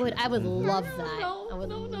 wouldn't I you? would. I would love that. No, I would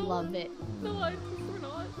no, no. love it. No, I prefer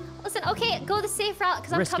not. Listen, okay, go the safe route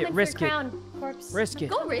because I'm Risk it, coming risk for it. your crown, Corpse. Risk it.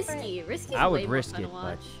 Go risky. Risky. I would way more risk fun it, to but-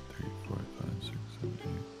 watch. 3, 4, 5, 6, 7,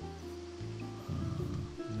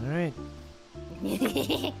 8. All right.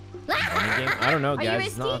 He I don't know, Are you guys.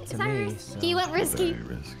 It's not up risky? to Is that me. risky? So. went risky.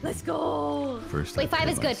 Very risky. Let's go. First, Wait, I 5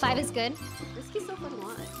 pay is good. 5 is myself. good. Risky's so fun to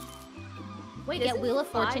watch. Wait, Get isn't Wheel of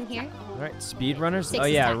 5 Fortune here. All right, speedrunners. 6 Oh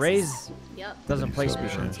is yeah, taxes. Ray's Yep. doesn't play 37%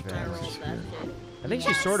 speedrunners of very I much. taxes rolled that here. shit. I think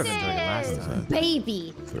she sort of enjoyed it last Yes! time.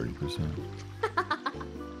 Baby, 30%.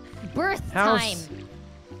 birth House. time.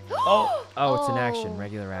 Oh, it's an action, Oh.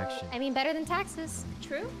 regular action. I mean, better than taxes.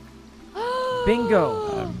 True.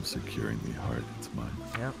 Bingo. I'm securing the heart. It's mine.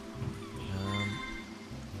 Yep.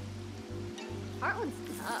 Heart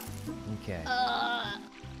one's tough. Okay. Uh,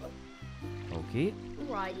 Okay.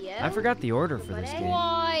 Radio. I forgot the order for this game.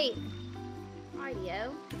 why?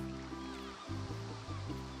 Radio.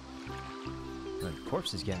 The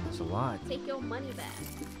corpse is getting this a lot. Take your money back.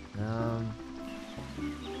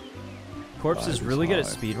 Corpse is Five really good at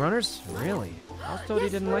is high. speedrunners? Really? I was told he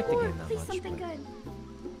didn't like the game that Please much. something but- good.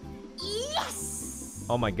 Yes.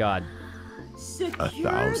 Oh my god. Secure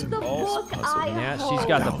 1,000 the piece book puzzle. I Yeah, hold. she's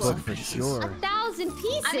got the 1,000 book for pieces. sure. 1,000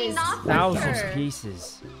 pieces. I mean, not for Thousands sure.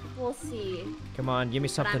 pieces. We'll see. Come on, give me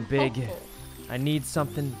But something I'm big. hopeful. I need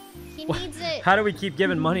something. He What? needs it. How do we keep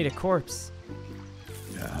giving money to corpse?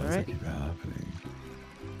 Yeah, how does Alright. that keep happening?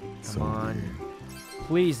 It's Come so on. weird.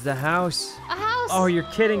 Please, the house. A house. Oh, you're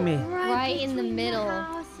kidding me. Right in the between middle.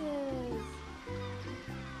 houses.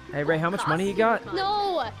 Hey, Ray, how much money you got?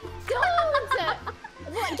 No, don't.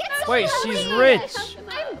 What, get some Wait, money. she's rich.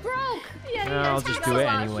 I'm broke. Yeah, I'll just do it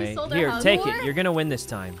anyway. Here, take it. You're gonna win this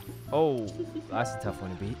time. Oh, that's a tough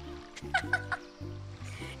one to beat. You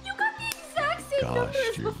got the exact same Gosh,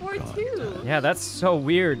 numbers dude, before God, too. Yeah, that's so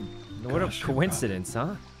weird. What Gosh, a you're coincidence,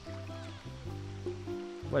 huh?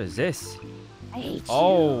 What is this? I hate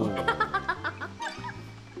Oh.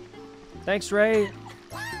 Thanks, Ray.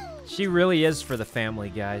 She really is for the family,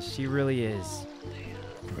 guys. She really is.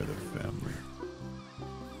 For the family.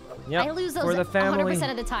 you. Yep, I lose those for the family.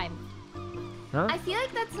 100% of the time. Huh? I feel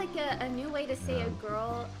like that's like a new way to say a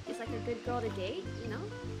girl is like a good girl to date, you know?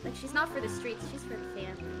 Like she's not for the streets, she's for the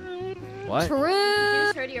family. What? True.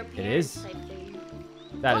 Use her to your parents is. type thing.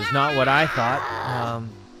 That is not what I thought.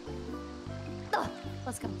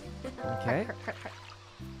 Let's go. Okay. Heart.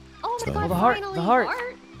 Oh my So- god, Oh, the heart, finally. the heart.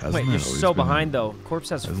 Hasn't Wait, that you're always so been- behind though. Corpse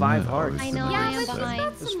has hasn't 5 that hearts. always I been know, the I Yeah, am case? but she's behind.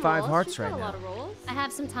 got There's some 5 rolls. hearts She's got right a now. lot of rolls. I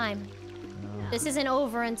have some time. This isn't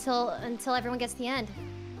over until everyone gets to the end.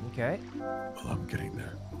 Okay. Well, I'm getting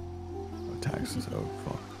there. Oh, taxes. Oh,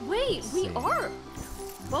 fuck. Wait, we see. are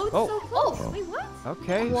both Oh. so close. Oh. Wait, what?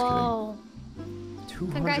 Okay. Whoa.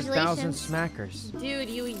 200,000 Congratulations. smackers. Dude,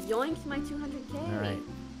 you yoinked my 200k. All right.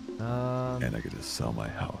 And I get to sell my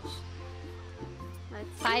house. Let's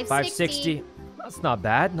 560. That's not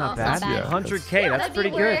bad. Not Oh, bad. it's not bad. 100K. That's That'd be pretty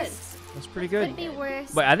good. worse. That's pretty good. Could be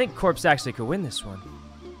worse. But I think Corpse actually could win this one.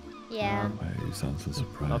 Yeah. Why you sound so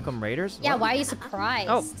surprised? Welcome Raiders. Yeah, What? why are you surprised?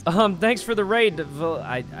 Oh, thanks for the raid.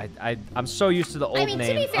 I'm so used to the old I mean,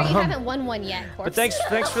 name. to be fair, you haven't won one yet, Corpse. But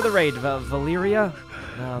thanks for the raid, Valeria.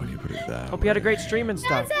 When you put it that Hope you had a way. great stream and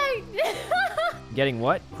stuff. Getting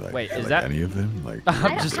what? Like, Wait, is like that? any of them? Like,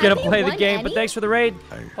 I'm just Have gonna you play the won game, but any? thanks for the raid.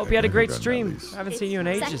 Hope you had a I've great never gotten stream. at least. I haven't seen you in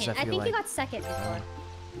ages. Second. I I feel think like. you got second.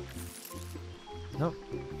 Nope.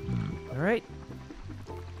 All right.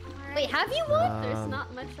 Wait, have you won? There's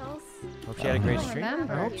not much else. Hope you had a great I don't stream. I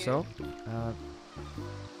remember. hope so.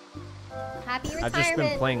 Happy retirement. I've just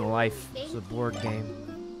been playing Life. It's a Thank board you. game.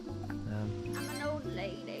 I'm an old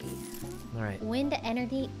lady. All right. Wind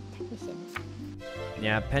energy technician.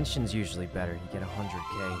 Yeah, pension's usually better. You get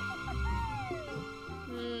 100K.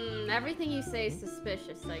 Everything you say is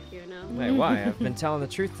suspicious, Sykkuno. Wait, why? I've been telling the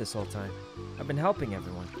truth this whole time. I've been helping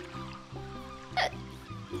everyone.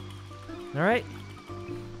 All right.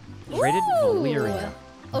 Rated Ooh. Valyria.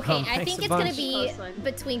 Okay, I Thanks think a it's gonna bunch. be Close one.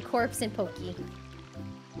 between Corpse and Pokey.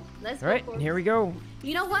 Let's All go, right, Corpse. here we go.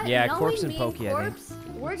 You know what? Yeah, Knowing Corpse and me Pokey, I think. Corpse,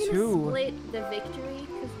 we're gonna Two. split the victory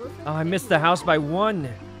because we're. From Oh, I missed the house by 1.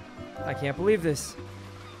 I can't believe this.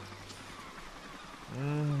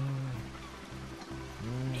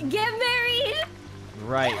 Get married!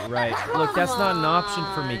 Right. Look, that's not an option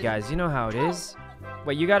for me, guys. You know how it is.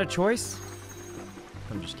 Wait, you got a choice?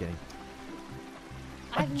 I'm just kidding.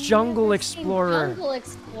 I've jungle never seen explorer. Jungle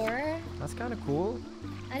explorer. That's kind of cool.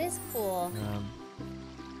 That is cool.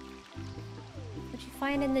 What you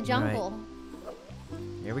find in the jungle?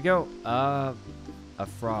 Here we go. A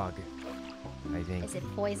frog, I think. Is it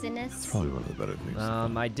poisonous? It's probably one of the better things.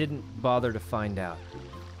 I didn't bother to find out.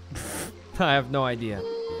 I have no idea.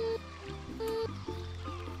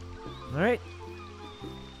 All right.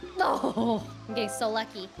 No! I'm getting so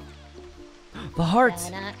lucky. The hearts.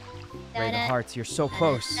 Dun-dun, Ray, the dun-dun, hearts. You're so dun-dun,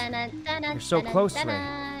 close. dun-dun, dun-dun, You're so dun-dun, close, Ray.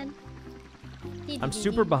 dun-dun. I'm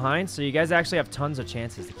super behind, so you guys actually have tons of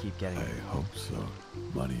chances to keep getting it. I hope so.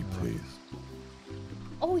 Money, please.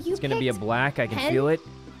 Oh, you It's gonna be a picked black. I can pen? feel it.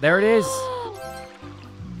 There it is.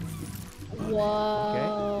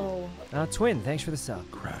 Whoa. Twin, thanks for the sub.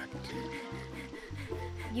 Cracked.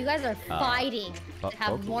 You guys are fighting to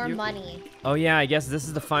have Pokey, more you- money. Oh yeah, I guess this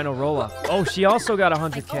is the final roll up. Oh, she also got My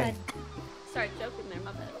 100K. God. Start joking there,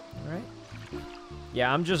 my bad. All right.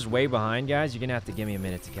 Yeah, I'm just way behind, guys. You're gonna have to give me a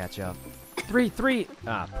minute to catch up. 3.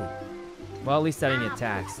 Ah, poop. Well, at least I didn't get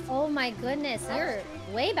taxed. Oh my goodness, you're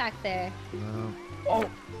way back there. Oh,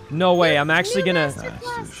 no way. I'm actually New gonna. master Master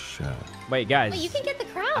class. Chef. Wait, guys. Wait, you can get the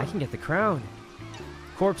crown. I can get the crown.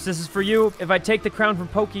 Corpse, this is for you. If I take the crown from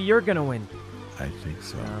Pokey, you're gonna win. I think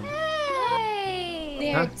so. Hey!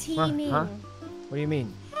 They're Huh? teaming. Huh? What do you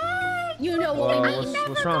mean? You know Whoa, what we what's- mean. Never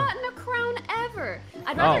what's wrong? gotten a crown ever.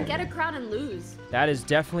 I'd rather Oh. get a crown and lose. That is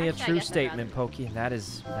definitely a Actually, I true guess I'd rather statement, Pokey. That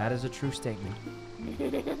is a true statement.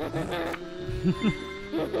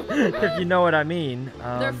 If you know what I mean.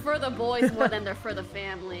 They're for the boys more than they're for the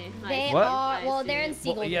family. They What? are. Well, I they're in see.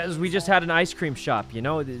 Seagull. Well, yes, Games, we just so- had an ice cream shop. You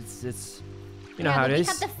know, it's you know Yeah, how but it we is.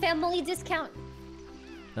 have the family discount.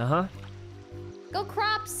 Uh-huh. Go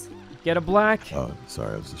Crops. Get a black. Oh,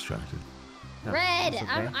 sorry, I was distracted. No, Red. that's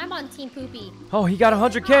okay. I'm on Team Poopy. Oh, he got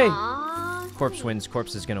 100K. Aw, Corpse wins.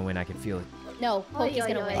 Corpse is gonna win. I can feel it. No, Pokey's Oi, oi,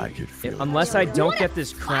 gonna oi. I win. could feel it. Unless I don't get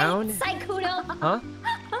this crown. Sykkuno. Huh?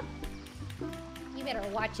 You better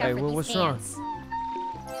watch out Wait, for these what's wrong?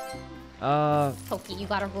 hands. Pokey, you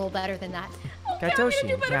gotta roll better than that. Kaitoshi.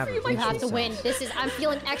 do better for you, You have to win. This is. I'm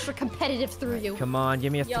feeling extra competitive through you. Come on,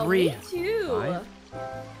 give me a Yo, 3. me too. 5.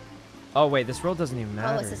 Oh wait, this roll doesn't even Oh,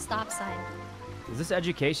 matter. it's a stop sign. Is this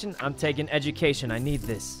education? I'm taking education. I need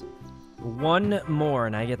this. 1 more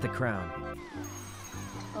and I get the crown.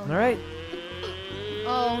 Oh, All right.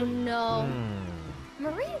 Oh no.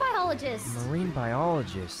 Marine biologist. Marine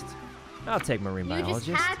biologist. I'll take marine You just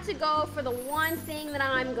biologist. had to go for the one thing that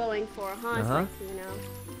I'm going for, huh? Uh-huh. Sykkuno?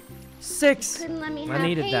 6. Couldn't let me I have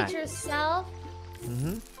needed Page that. yourself.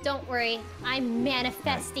 Don't worry. I'm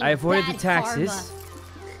manifesting. I avoided the bad taxes.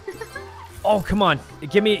 karma. Oh, come on.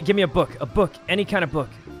 Give me a book. A book. Any kind of book.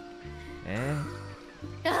 Eh?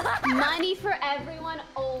 Money for everyone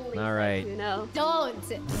only. All right. Sykkuno. Don't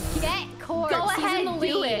get Corpse. Go He's in ahead, the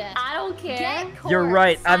do lead. it. I don't care. Get Corpse. You're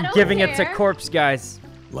right. I'm don't giving it to care. Corpse, guys.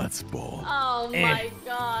 Let's bowl. Oh my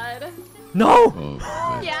god. No! Oh,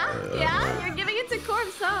 man. Yeah, you're giving it to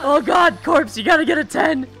Corpse, huh? Oh god, Corpse, you gotta get a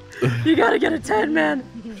 10. You gotta get a 10, man.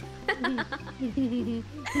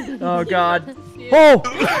 Oh god. Oh!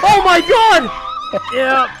 Oh my god!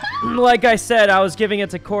 Yeah. Like I said, I was giving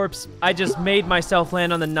it to Corpse. I just made myself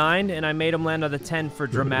land on the 9, and I made him land on the 10 for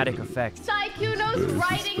dramatic effect. Sykkuno's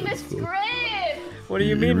writing the script. What do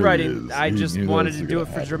you mean really writing? is. I just He wanted knows to to do get it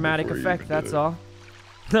for happy dramatic before you effect, even that's do it.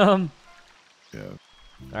 all. Yeah.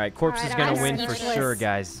 All right, Corpse All is right, gonna I'm win for speechless. sure,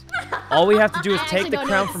 guys. All we have to do is I take actually the don't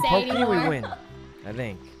crown know from what to say Poki, we anymore. win. I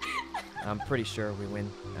think. I'm pretty sure we win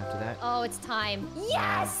after that. Oh, it's time.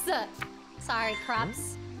 Yes! Sorry,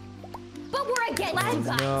 Crops. But we're against you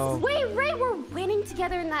guys. No. Wait, Ray, we're winning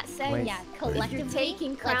together in that sense. Wait. Yeah, You're collectively.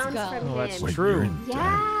 taking crowns let's go. from Oh, that's him. Wait, True. you're in debt.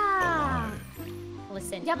 Yeah.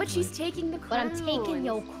 Listen. Yeah, but she's taking the But crown. I'm taking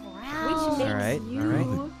your crown. Which makes Alright, you. alright.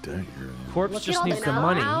 The debt you're in. Corpse Look at just all needs the the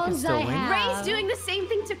money. He can crowns still I win. have. Ray's doing the same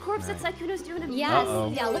thing to Corpse that Sykkuno's doing to me. Yes.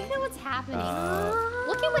 Uh-oh. Yeah, look at what's happening. Uh,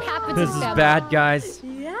 Look at what happens This in is February. bad, guys.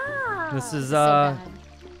 Yeah. This is, So bad.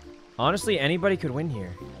 honestly, anybody could win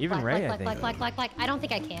here. Even Black, Ray, black, I think. black, black, black, black. I don't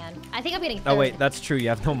think I can. I think I'm getting Oh, wait, third. that's true. You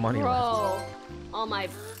have no money left. Bro, all my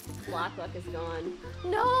black luck is gone.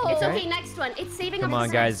 No. It's Okay. okay, next one. It's saving Come up on,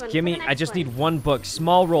 for the guys. next one. Give For me. the I next just one. need one book.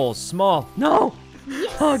 Small rolls. Small. No!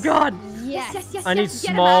 Oh, God. Yes. I need Get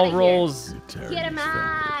him small outta here. rolls. You're tearing Get him stuff.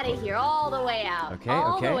 out of here, all the way out. Okay,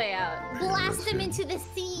 all okay. the way out. Blast them into the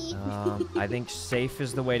sea. I think safe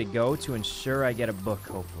is the way to go to ensure I get a book,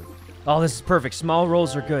 hopefully. Oh, this is perfect. Small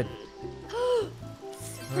rolls are good. Please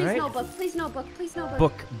Alright. no book, please no book, please no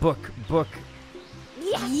book. Book.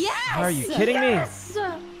 Yes. Are you kidding Yes! me?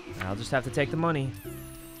 I'll just have to take the money.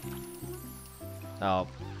 Oh.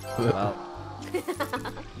 Well.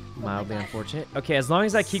 Mildly unfortunate. Okay, as long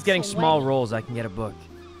as I keep getting small Sweaty. rolls, I can get a book.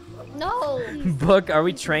 No. Book? Are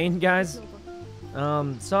we trained, guys?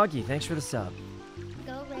 Soggy, thanks for the sub.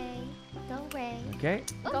 Go Ray. Go Ray. Okay.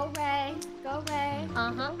 Go Ray, go Ray,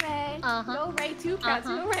 Uh-huh. go Ray, Uh-huh. go Ray, 2 crowns,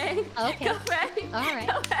 Uh-huh. go Ray, Okay. go Ray, All right.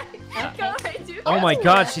 go Ray, go Ray, 2 Oh my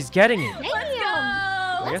God, she's getting it. Let's go!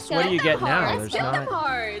 I guess go. what do you get now? Let's There's get not. them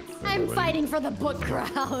hearts. I'm fighting for the book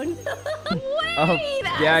crown. Oh, Wait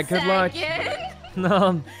a yeah. Good luck. second.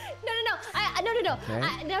 No. No.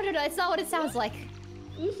 Okay. No. It's not what it sounds like.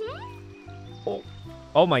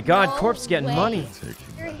 Oh my God, No Corpse getting way. money. Taking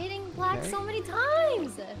You're that hitting black Okay. so many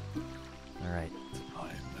times. All right. time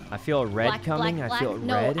now. I feel a red Black, coming. black, I feel a black.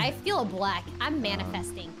 No, red. I feel a black. I'm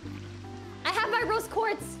manifesting. I have my rose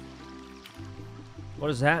quartz. What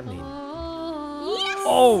does that mean? Yes.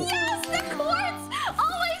 Oh. Yes, the quartz.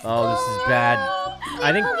 Always. Oh, this is bad.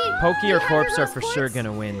 I think Pokey you or have Corpse your are rose for sure quartz?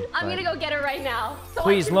 gonna win. I'm but- gonna go get her right now. So I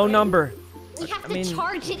Please, can low win. number. We have I to mean,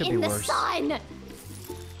 charge it could in be the worse. sun.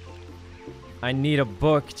 I need a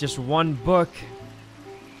book. Just one book.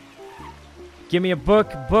 Give me a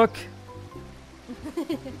book. Book.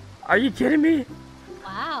 Are you kidding me?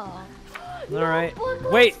 Wow. All right.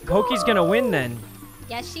 book, Wait, let's Pokey's gonna win then.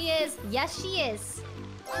 Yes, she is. Yes, she is.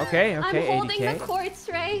 Okay. I'm Okay. holding 80K. the quartz,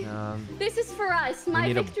 Ray. This This is for us. we My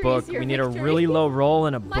need a victory book. is your We need a victory. really low roll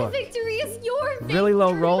and a My book. victory is your victory. Really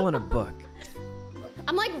low roll and a book.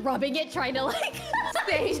 I'm like rubbing it, trying to like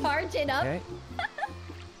charge it up. Okay.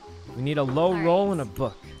 We need a low All roll right. and a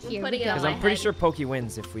book. Here putting we it go. on Because my I'm pretty head. sure Pokey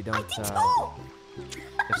wins if we don't.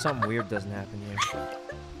 If something weird doesn't happen here.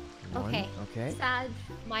 One, Okay. Okay. Sad.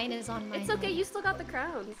 Mine is on my. It's okay. You still got the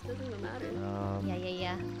crowns. It doesn't even matter.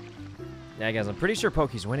 Yeah. Yeah, guys, I'm pretty sure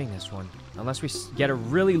Pokey's winning this one. Unless we get a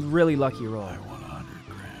really, really lucky roll. I want 100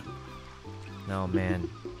 grand. No, man.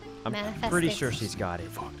 I'm Manifest pretty it. sure she's got it.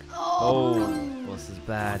 Fuck. Oh, this is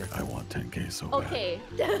bad. I want 10K so bad. Okay.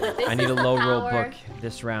 I need a low roll Power. book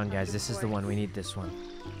this round, guys. This is the one. We need this one.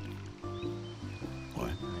 What?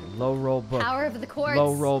 Alright, low roll book. Power of the quartz.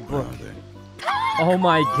 Low roll Where book. are they? Oh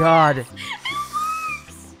my god.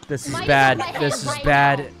 This is Mine is bad. on my head This is right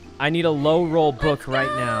bad. now. I need a low roll book right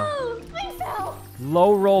now. I fell.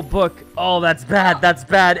 Low roll book. Oh, that's bad. That's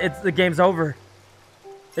bad. The game's over.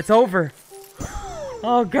 It's over.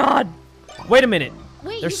 Oh god. Wait a minute.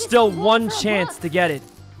 Wait, There's you just still rolled one for a chance book. to get it.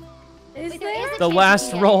 Is Wait, there there? is a The chance last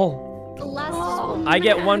to get it. roll. The last. Oh, I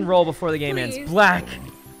get one man. roll before the game ends. Please. Black.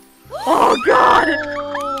 Oh god.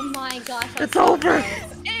 Oh my gosh. I'm It's so over. close.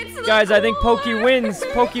 It's the Guys, I think Pokey core. wins.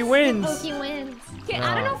 Pokey wins. Pokey wins. Okay,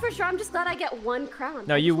 I don't No. know for sure. I'm just glad I get one crown.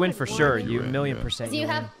 No, I you just win wanted for one. sure. You win, million yeah. percent. Because you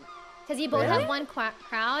have, because you both Really? have one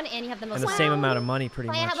crown and you have the most. And the same amount of money, pretty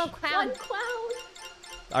I much. have a crown. One clown.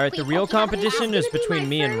 All right, the Wait, real Pokey, I think competition that's is gonna be between my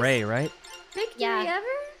me and first- Ray, right? Victory Yeah. ever?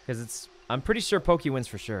 Because I'm pretty sure Pokey wins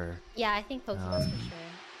for sure. Yeah, I think Pokey wins for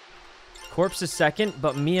sure. Corpse is second,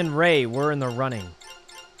 but me and Ray were in the running.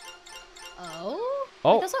 Oh.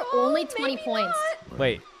 Oh. Wait, those are only 20 maybe points.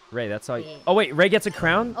 Wait, Ray, that's all. Wait. Oh wait, Ray gets a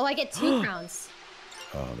crown. Oh, I get 2 crowns.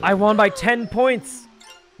 Oh, I won by 10 points.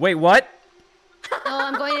 Wait, what? Oh,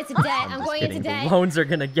 I'm going into debt. I'm just going kidding. into The debt. loans are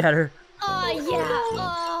gonna get her. Oh yeah.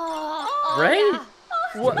 Oh. Right?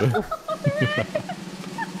 What?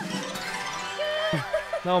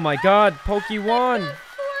 Oh my god, Poki won!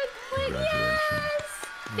 Congratulations.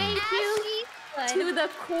 Thank you to the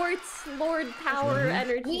quartz Lord Power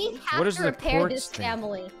energy. We have What is to the repair quartz this thing?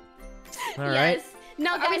 family. Alright. Yes.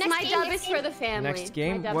 No, Alright, guys, next my game, job next is for game. the family. Next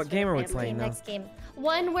game? My job's What for game the are we family. playing now? Next game.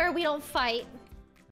 One where we don't fight.